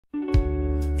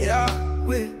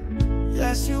Yahweh,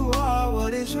 yes you are.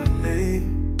 What is your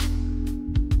name?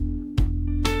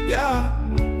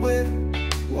 Yahweh,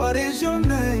 what is your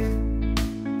name?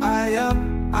 I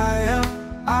am, I am,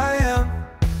 I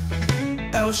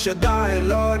am El Shaddai,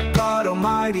 Lord God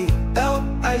Almighty.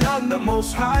 I am the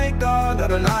Most High God,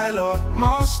 Adonai, Lord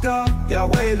Master.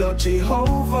 Yahweh, Lord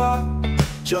Jehovah,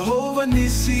 Jehovah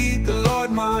Nissi, the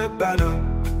Lord my banner.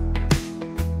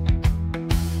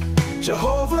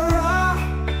 Jehovah Ra,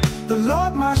 the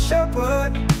Lord my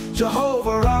shepherd.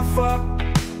 Jehovah Rapha,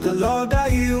 the Lord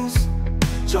that heals.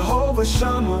 Jehovah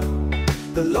Shammah,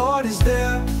 the Lord is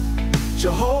there.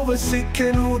 Jehovah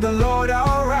Sikkenu, the Lord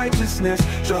our righteousness.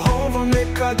 Jehovah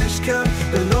Mekadishkem,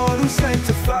 the Lord who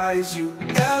sanctifies you.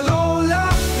 Elola,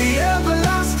 the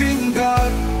everlasting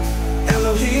God.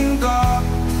 Elohim God,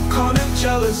 calm and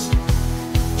jealous.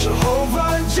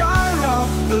 Jehovah Jireh,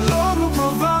 the Lord will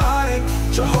provide.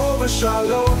 Jehovah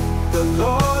Shalom, the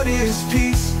Lord is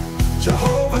peace.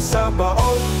 Jehovah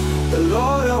Sabaoth, the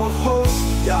Lord of hosts.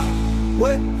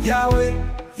 Yahweh, Yahweh,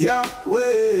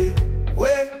 Yahweh,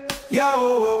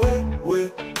 Yahweh, Yahweh,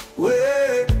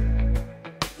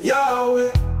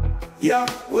 Yahweh,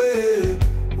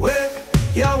 Yahweh,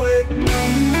 Yahweh.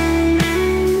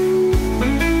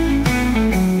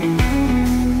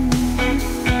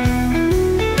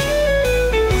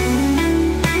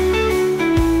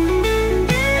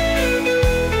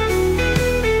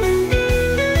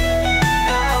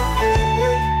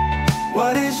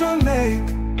 What is your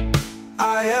name?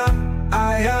 I am,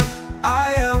 I am,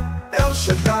 I am El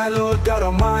Shaddai, Lord God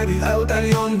Almighty. El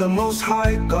Elyon, the Most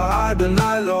High God,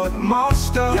 Adonai, Lord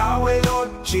Master. Yahweh,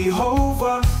 Lord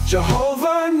Jehovah,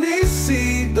 Jehovah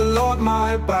Nissi, the Lord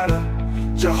my banner.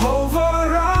 Jehovah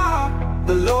Ra,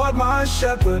 the Lord my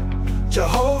shepherd.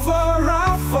 Jehovah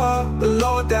Rapha, the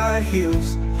Lord that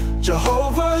heals.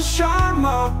 Jehovah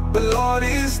Shammah, the Lord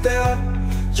is there.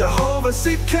 Jehovah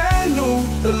Sikkenu,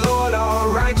 the Lord our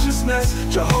righteousness.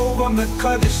 Jehovah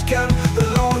Mekadishkem, the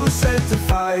Lord who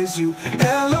sanctifies you.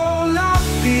 Elola,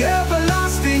 the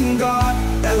everlasting God.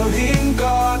 Elohim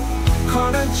God,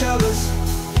 calm and jealous.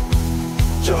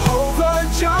 Jehovah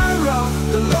Jireh,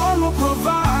 the Lord will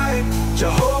provide.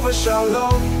 Jehovah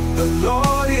Shalom, the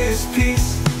Lord is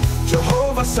peace.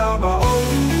 Jehovah Sabaoth,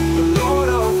 the Lord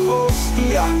of hosts.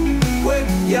 Yahweh,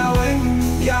 Yahweh,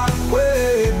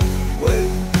 Yahweh,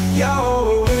 Yahweh,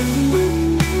 Yahweh, Yahweh,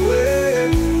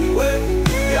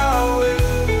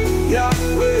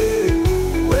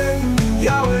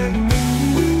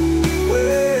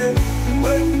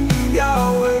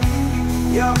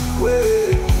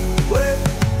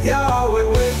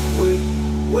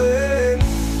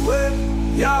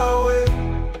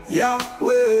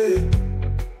 Yahweh, Yahweh,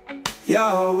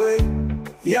 Yahweh,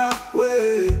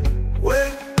 Yahweh.